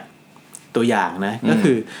ร์กเนี่ยตัวอย่างนะก็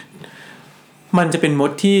คือมันจะเป็นม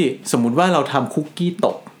ดที่สมมุติว่าเราทำคุกกี้ต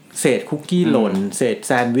ก เศษคุกกี้หล่นเศษแ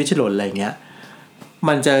ซนด์วิชหล่นอะไรเงี้ย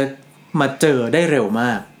มันจะมาเจอได้เร็วม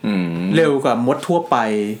ากเร็วกว่ามดทั่วไป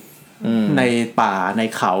ในป่าใน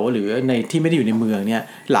เขาหรือในที่ไม่ได้อยู่ในเมืองเนี่ย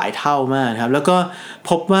หลายเท่ามากครับแล้วก็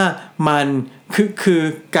พบว่ามันคือ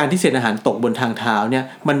การที่เศษอาหารตกบนทางเท้าเนี่ย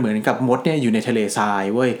มันเหมือนกับมดเนี่ยอยู่ในทะเลทราย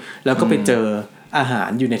เว้ยแล้วก็ไปเจออาหาร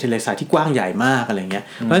อยู่ในทะเลทรายที่กว้างใหญ่มากอะไรเงี้ย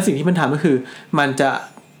เพราะฉะนั้นสิ่งที่มันทำก็คือมันจะ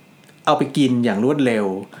เอาไปกินอย่างรวดเร็ว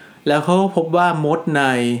แล้วเขาพบว่ามดใน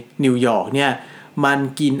นิวยอร์กเนี่ยมัน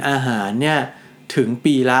กินอาหารเนี่ยถึง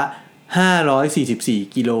ปีละ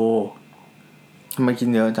544กิโลมันกิน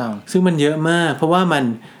เยอะจังซึ่งมันเยอะมากเพราะว่ามัน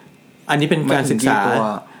อันนี้เป็นการศึกษา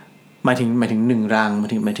หมายถึง1รังหม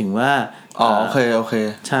ายถึงว่าโอเค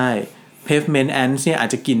ใช่ pavement ants เนี่ยอาจ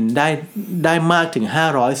จะกินได้มากถึง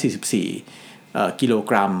544กิโล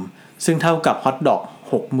กรัมซึ่งเท่ากับฮอทดอก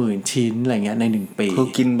 60,000 ชิ้นอะไรเงี้ยใน1ปีคือ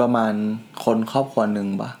กินประมาณคนครอบครัวนึง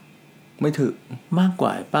ป่ะไม่ถึงมากกว่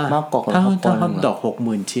าป่ะมากกว่าถ้าฮอทดอก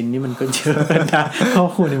 60,000 ชิ้นนี่มันก็เยอะนะครอบ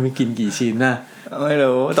ครัวนึงมันกินกี่ชิ้นน่ะไม่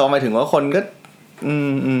รู้ต่อหมายถึงว่าคนก็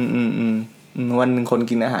วันนึงคน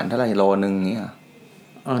กินอาหารเท่าไหร่โลนึงเนี่ย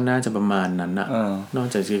น่าจะประมาณนั้นนะนอก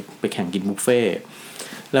จากจะไปแข่งกินบุฟเฟ่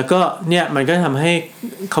แล้วก็เนี่ยมันก็ทำให้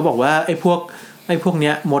เขาบอกว่าไอ้พวกเ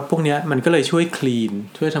นี้ยมดพวกเนี้ยมันก็เลยช่วยคลีน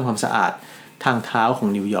ช่วยทำความสะอาดทางเท้าของ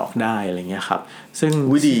นิวยอร์กได้อะไรเงี้ยครับซึ่ง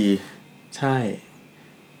ดีใช่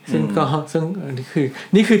ซึ่ง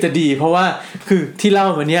นี่คือจะดีเพราะว่าคือที่เล่า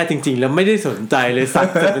มาเนี่ยจริงๆแล้วไม่ได้สนใจเลยสัต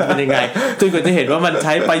ว์จะเป็นยังไงจนกว่าจะเห็นว่ามันใ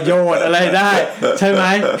ช้ประโยชน์อะไรได้ใช่ไหม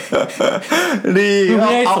ดี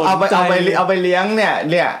เอาไปเลี้ยงเ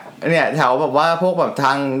นี่ยแถวแบบว่าพวกแบบ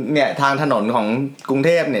ทางถนนของกรุงเท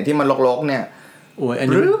พเนี่ยที่มันรกๆเนี่ยโอ้ยอัน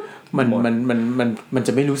นี้มันจ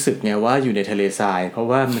ะไม่รู้สึกไงว่าอยู่ในทะเลทรายเพราะ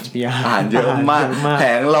ว่ามันจะมีอาหารเยอะมากแผ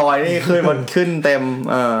งลอยนี่ขึ้นเต็ม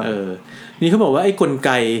นี่เขาบอกว่าไอ้กลไ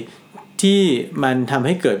กที่มันทำใ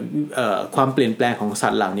ห้เกิดความเปลี่ยนแปลงของสั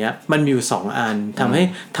ตว์เหล่านี้มันมีอยู่2อันทำ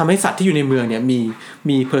ให้สัตว์ที่อยู่ในเมืองเนี่ย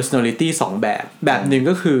มี personality 2แบบหนึ่ง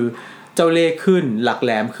ก็คือเจ้าเล่ห์ขึ้นหลักแห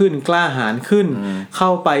ลมขึ้นกล้าหาญขึ้นเข้า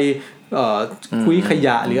ไปคุยขย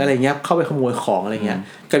ะหรืออะไรเงี้ยเข้าไปขโมยของอะไรเงี้ย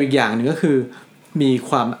กับอีกอย่างหนึ่งก็คือมี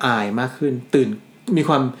ความอายมากขึ้นมีค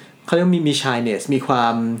วามเขาเรียกมี shyness มีควา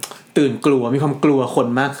มตื่นกลัวมีความกลัวคน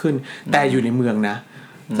มากขึ้นแต่อยู่ในเมืองนะ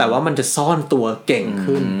แต่ว่ามันจะซ่อนตัวเก่ง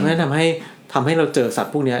ขึ้นเพราะฉะนั้นทำให้เราเจอสัต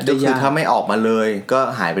ว์พวกนี้ได้ยากถ้าไม่ออกมาเลยก็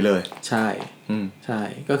หายไปเลยใช่ใช่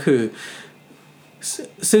ก็คือ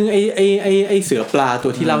ซึ่งไอเสือปลาตั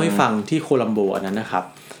วที่เล่าให้ฟังที่โคลัมโบนั้นนะครับ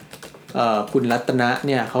คุณรัตนะเ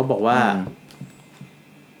นี่ยเขาบอกว่า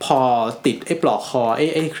พอติดไอ้ปลอกคอ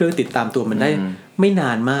ไอ้เครื่องติดตามตัวมันได้ไม่น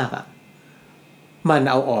านมากอ่ะมัน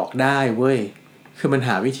เอาออกได้เว้ยคือมันห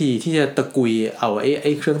าวิธีที่จะตะกุยเอาไ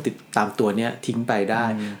อ้เครื่องติดตามตัวเนี้ยทิ้งไปได้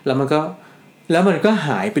แล้วมันก็ห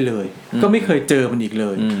ายไปเลยก็ไม่เคยเจอมันอีกเล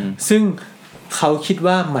ยซึ่งเขาคิด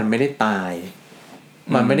ว่ามันไม่ได้ตาย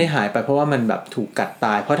มันไม่ได้หายไปเพราะว่ามันแบบถูกกัดต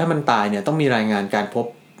ายเพราะถ้ามันตายเนี่ยต้องมีรายงานการพบ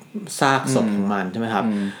ซากศพของมันใช่ไหมครับ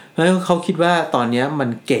แล้วเขาคิดว่าตอนนี้มัน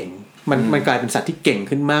เก่งมันกลายเป็นสัตว์ที่เก่ง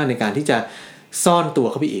ขึ้นมากในการที่จะซ่อนตัว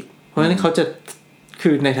เข้าไปอีกเพราะฉะนั้นเขาจะ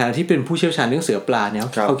คือในฐานะที่เป็นผู้เชี่ยวชาญเรื่องเสือปลาเนี่ย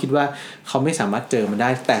เขาคิดว่าเขาไม่สามารถเจอมันได้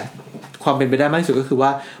แต่ความเป็นไปได้มากที่สุดก็คือว่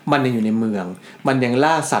ามันยังอยู่ในเมืองมันยัง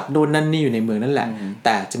ล่าสัตว์โน่นนั่นนี่อยู่ในเมืองนั่นแหละแ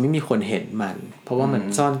ต่จะไม่มีคนเห็นมันเพราะว่ามัน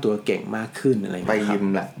ซ่อนตัวเก่งมากขึ้นอะไรอย่างเงี้ยไปยิม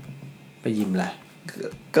แหละ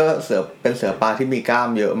ก็เป็นเสือปลาที่มีกล้าม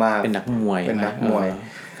เยอะมากเป็นนักมวย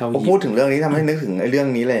พอพูดถึงเรื่องนี้ทำให้นึกถึงไอ้เรื่อง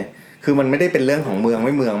นี้เลยคือมันไม่ได้เป็นเรื่องของเมืองไ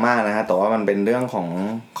ม่เมืองมากนะฮะแต่ว่ามันเป็นเรื่อง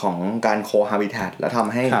ของการโคฮาบิแทตแล้วท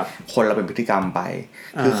ำให้คนเราเป็นพฤติกรรมไป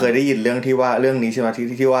คือเคยได้ยินเรื่องที่ว่าเรื่องนี้ใช่ไหม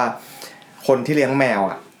ที่ว่าคนที่เลี้ยงแมว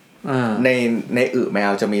อ่ะในอึแม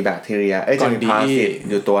วจะมีแบคทีเรียจะมีพาราสิต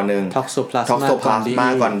อยู่ตัวนึงท็อกโซพลาสมา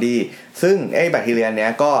กอนดีซึ่งไอ้แบคทีเรียเนี้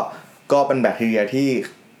ยก็เป็นแบคทีเรียที่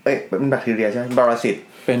เป็นแบคทีเรียใช่ไหมปรสิต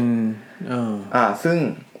เป็นซึ่ง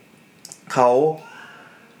เขา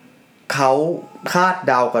คาด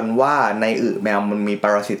เดากันว่าในอึแมวมันมีป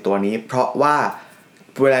รสิตตัวนี้เพราะว่า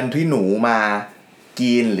เวลาที่หนูมา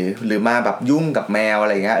กินหรือมาแบบยุ่งกับแมวอะไ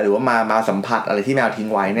รเงี้ยหรือว่ามาสัมผัสอะไรที่แมวทิ้ง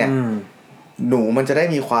ไว้เนี่ยหนูมันจะได้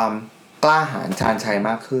มีความกล้าหาญชาญชัยม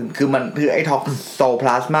ากขึ้นคือไอ้ท็อกโซพล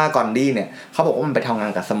าสมากอนดีเนี่ยเขาบอกว่ามันไปทำงา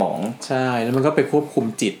นกับสมองใช่แล้วมันก็ไปควบคุม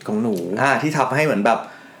จิตของหนูที่ทำให้เหมือนแบบ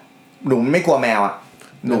หนูไม่กลัวแมวอ่ะ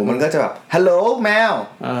หนูมันก็จะแบบฮัลโหลแมว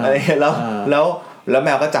อะไรแล้วแม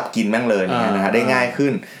วก็จับกินแม่งเลยเนี่ยนะฮะได้ง่ายขึ้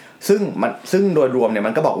นซึ่งโดยรวมเนี่ย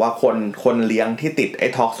มันก็บอกว่าคนเลี้ยงที่ติดไอ้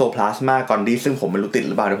ท็อกโซพลาสมากอนดีซึ่งผมไม่รู้ติดห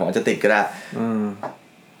รือเปล่าเดี๋ยวผมจะติดก็ได้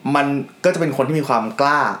มันก็จะเป็นคนที่มีความก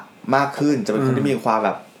ล้ามากขึ้นจะเป็นคนที่มีความแบ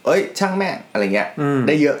บช่างแม่งอะไรเงี้ยไ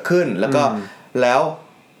ด้เยอะขึ้นแล้ว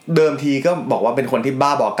เดิมทีก็บอกว่าเป็นคนที่บ้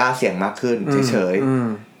าบอกล้าเสี่ยงมากขึ้นเฉย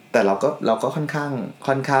แต่เราก็ค่อน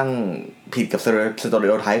ข้างผิดกับสเตอริ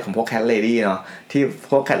โอไทป์ของพวกแคทเลดี้เนาะที่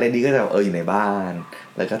พวกแคทเลดี้ก็จะอยู่ในบ้าน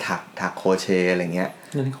แล้วก็ถักโครเชต์อะไรเงี้ย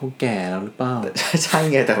นั่นเขาแก่แล้วหรือเปล่าใช่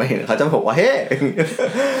ไงแต่ไม่เห็นเขาจะบอกว่าเฮ้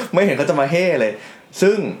ไม่เห็นเขาจะมาเฮ้เลย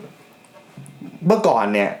ซึ่งเมื่อก่อน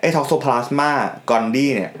เนี่ยไอ้ท็อกโซพลาสมากอนดี้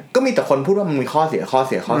เนี่ยก็มีแต่คนพูดว่ามันมีข้อเสีย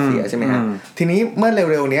ใช่ไหมฮะทีนี้เมื่อ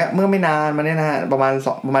เร็วๆเนี้ยเมื่อไม่นานมาเนี่ยนะประ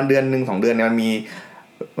มาณเดือนนึง2 เดือนเนี่ยมัน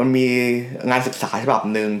มีงานศึกษาฉบับ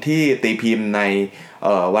นึงที่ตีพิมพ์ใน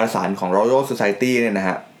วารสารของ Royal Society เนี่ยนะฮ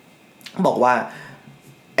ะบอกว่า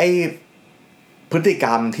ไอ้พฤติกร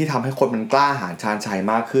รมที่ทำให้คนมันกล้าหาญชาญชัย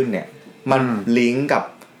มากขึ้นเนี่ยมันลิงก์กับ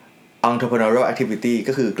entrepreneurial activity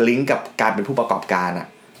ก็คือลิงก์กับการเป็นผู้ประกอบการอะ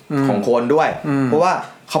ของคนด้วยเพราะว่า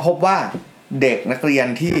เขาพบว่าเด็กนักเรียน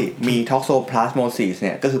ที่มี toxoplasmosis เ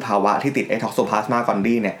นี่ยก็คือภาวะที่ติดไอ้ toxoplasma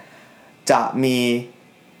gondii เนี่ยจะมี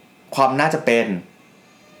ความน่าจะเป็น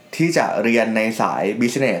ที่จะเรียนในสาย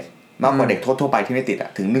business มากกว่าเด็กทั่วไปที่ไม่ติด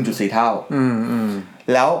ถึง 1.4 เท่า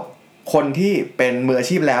แล้วคนที่เป็นมืออา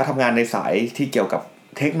ชีพแล้วทำงานในสายที่เกี่ยวกับ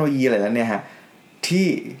เทคโนโลยีอะไรแล้วเนี่ยฮะ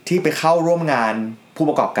ที่ไปเข้าร่วมงานผู้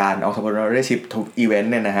ประกอบการ entrepreneurship event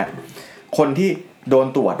เนี่ยนะฮะคนที่โดน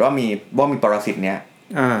ตรวจว่ามีปรสิตเนี่ย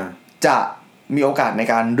จะมีโอกาสใน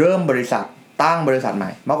การเริ่มบริษัทตั้งบริษัทให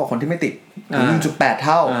ม่มากกว่าคนที่ไม่ติด 1.8 เ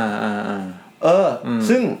ท่า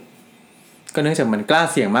ซึ่งก็เนื่องจากมันกล้า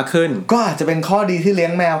เสี่ยงมากขึ้นก็อาจจะเป็นข้อดีที่เลี้ย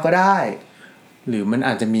งแมวก็ได้หรือมันอ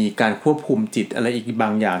าจจะมีการควบคุมจิตอะไรอีกบา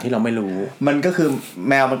งอย่างที่เราไม่รู้มันก็คือ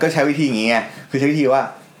แมวมันก็ใช้วิธีอย่างงี้ไงคือใช้วิธีว่า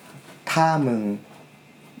ถ้ามึง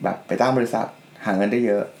แบบไปตั้งบริษัทหาเงินได้เ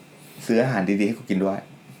ยอะซื้ออาหารดีๆให้กูกินด้วย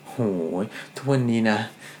โหทุกวันนี้นะ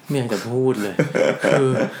ไม่อยากจะพูดเลย คือ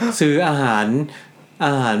ซื้ออาหาร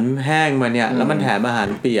แห้งมาเนี่ยแล้วมันแถมอาหาร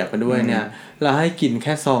เปียกมาด้วยเนี่ยแล้วให้กินแ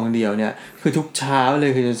ค่ซองเดียวเนี่ยคือทุกเช้าเล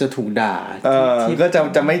ยคือจะถูกด่าก็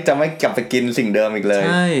จะไม่กลับไปกินสิ่งเดิมอีกเลย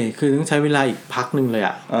ใช่คือต้องใช้เวลาอีกพักนึงเลย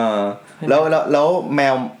อ่ะแล้วแม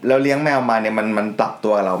วแล้วเลี้ยงแมวมาเนี่ยมันปรับตั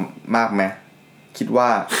วกับเรามากไหมคิดว่า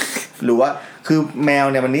หรือว่าคือแมว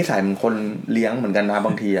เนี่ยมันนิสัยเหมือนคนเลี้ยงเหมือนกันนะบ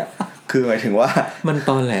างทีอ่ะคือหมายถึงว่ามันต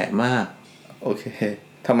อแหลมากโอเค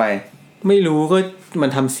ทำไมไม่รู้ก็มัน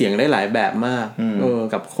ทำเสียงได้หลายแบบมาก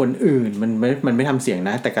กับคนอื่นมันไม่ทำเสียง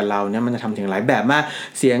นะแต่กับเราเนี่ยมันจะทำเสียงหลายแบบมาก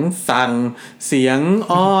เสียงสั่งเสียง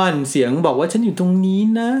อ้อนเสียงบอกว่าฉันอยู่ตรงนี้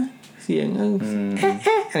นะเสียง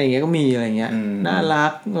อะไรเงี้ยก็มีอะไรเงี้ยน่ารั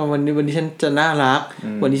กวันนี้ฉันจะน่ารัก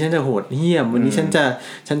วันนี้ฉันจะโหดเหี้ยมวันนี้ฉัน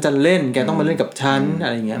จะเล่นแกต้องมาเล่นกับฉันอะ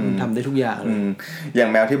ไรเงี้ยมันทำได้ทุกอย่างเลยอย่าง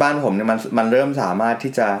แมวที่บ้านผมเนี่ยมันเริ่มสามารถ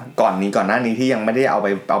ที่จะก่อนหน้านี้ที่ยังไม่ได้เอ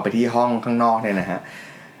าไปที่ห้องข้างนอกเนี่ยนะฮะ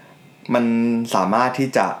มันสามารถที่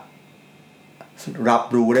จะรับ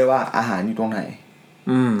รู้ได้ว่าอาหารอยู่ตรงไหน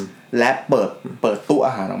และเปิดตู้อ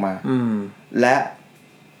าหารออกมาและ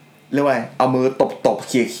เรียกว่าเอามือตบเ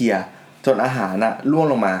คลียร์จนอาหารน่ะร่วง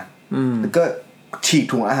ลงมาแล้วก็ฉีก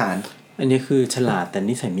ถุงอาหารอันนี้คือฉลาดแต่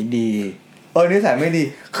นิสัยไม่ดีนิสัยไม่ดี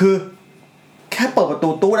คือแค่เปิดประตู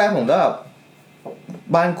ตู้ได้ผมก็แบบ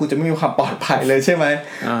บ้านกูจะไม่มีความปลอดภัยเลยใช่ไหม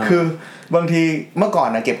คือบางทีเมื่อก่อน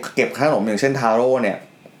นะเก็บขนมอย่างเช่นทาโร่เนี่ย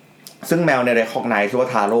ซึ่งแมวในเรคคอกไนซ์ว่า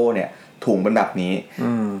ทาโร่เนี่ยถุงเป็นแบบนี้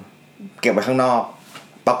เก็บไว้ข้างนอก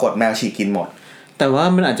ปรากฏแมวฉีกกินหมดแต่ว่า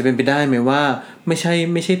มันอาจจะเป็นไปได้ไหมว่าไม่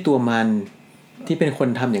ใช่ตัวมันที่เป็นคน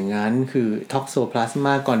ทำอย่างนั้นคือท็อกโซพลาสม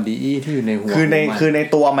าก่อนดีที่อยู่ในหัวคือใน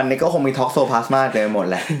ตัวมันนี่ก็คงมีท็อกโซพลาสมาเต็มหมด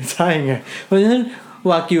แหละ ใช่ไงเพราะฉะนั้น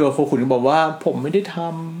วากิวกับโคขุนบอกว่าผมไม่ได้ท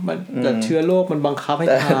ำมันแต่เชื้อโรคมันบังคับให้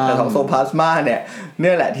ทำแต่ท็อกโซพลาสมาเนี่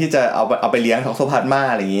ยแหละที่จะเอาไปเลี้ยงท็อกโซพลาสมา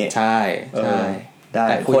อะไรอย่างงี้ใช่ได้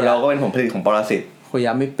คนเราก็เป็นผลผลิตของปรสิตโคย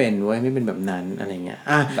ะไม่เป็นเว้ยไม่เป็นแบบนั้นอะไรเงี้ย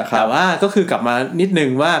แต่ว่าก็คือกลับมานิดนึง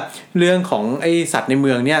ว่าเรื่องของไอสัตว์ในเ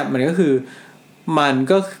มืองเนี่ยมันก็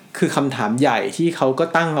คือคำถามใหญ่ที่เขาก็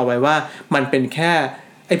ตั้งเอาไว้ว่ามันเป็นแค่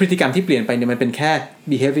ไอพฤติกรรมที่เปลี่ยนไปเนี่ยมันเป็นแค่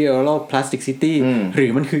behavioral plasticity หรื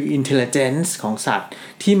อมันคือ intelligence ของสัตว์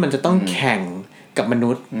ที่มันจะต้องแข่งกับม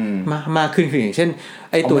นุษย์มากขึ้นคืออย่างเช่น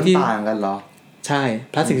ไอตัวที่ต่างกันเหรอใช่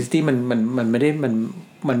plasticity มันไม่ได้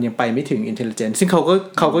มันยังไปไม่ถึง intelligence ซึ่งเข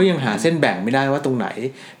าก็ยังหาเส้นแบ่งไม่ได้ว่าตรงไหน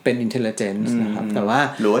เป็น intelligence นะครับแต่ว่า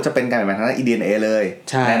หรือว่าจะเป็นการแบบทางด้าน DNA เลย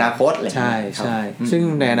ในอนาคตอะไรใช่ซึ่ง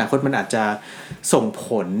ในอนาคตมันอาจจะส่งผ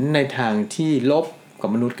ลในทางที่ลบกับ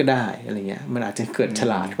มนุษย์ก็ได้อะไรเงี้ยมันอาจจะเกิดฉ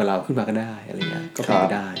ลาดกว่าเราขึ้นมาก็ได้อะไรเงี้ยก็เป็นไป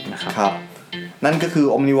ได้นะครับนั่นก็คือ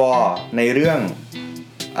Omnivore ในเรื่อง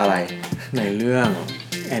อะไรในเรื่อง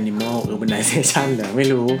Animal Urbanization เหรอไม่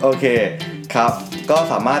รู้โอเคครับก็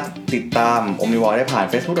สามารถติดตาม Omnivore ได้ผ่าน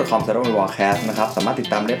facebook.com/omnivorecast นะครับสามารถติด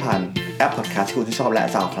ตามได้ผ่านแอป podcast ที่คุณที่ชอบและ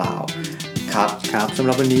SoundCloud ครับสำห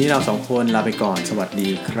รับวันนี้เรา2คนลาไปก่อนสวัสดี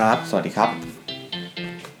ครับสวัสดีครับ